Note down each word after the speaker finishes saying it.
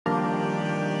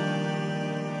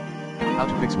How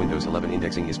to fix Windows 11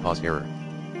 indexing is pause error.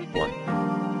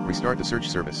 1. Restart the search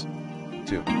service.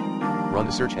 2. Run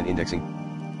the search and indexing.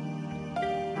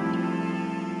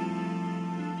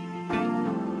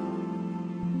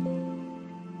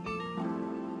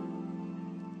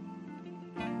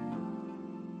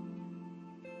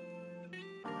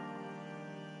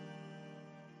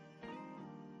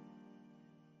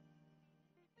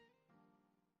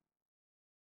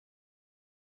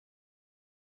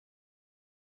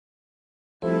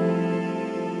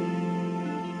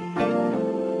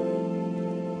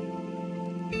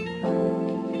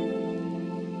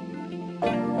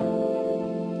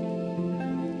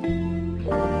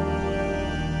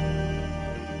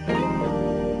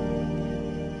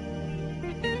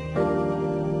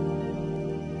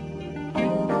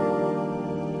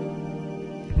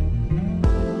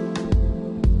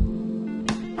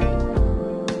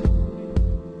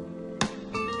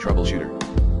 Troubleshooter.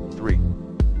 3.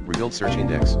 Rebuild search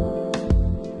index.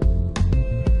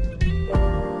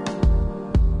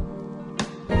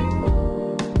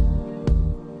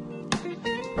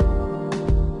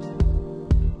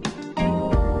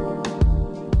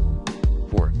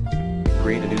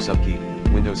 Create a new subkey,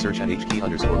 Windows search at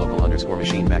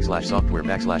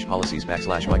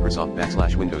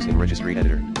hkey_local_software/policies/Microsoft/Windows in registry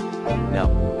editor. Now,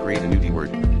 create a new D-word.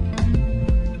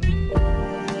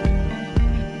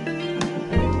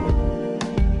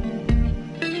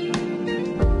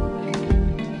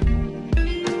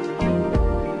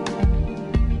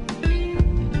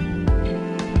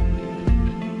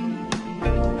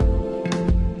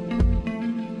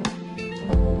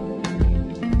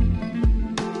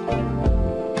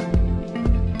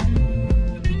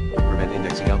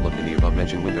 Outlook in the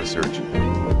above-mentioned Windows search.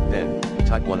 Then,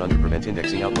 type 1 under Prevent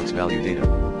Indexing Outlook's value data.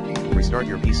 Restart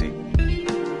your PC.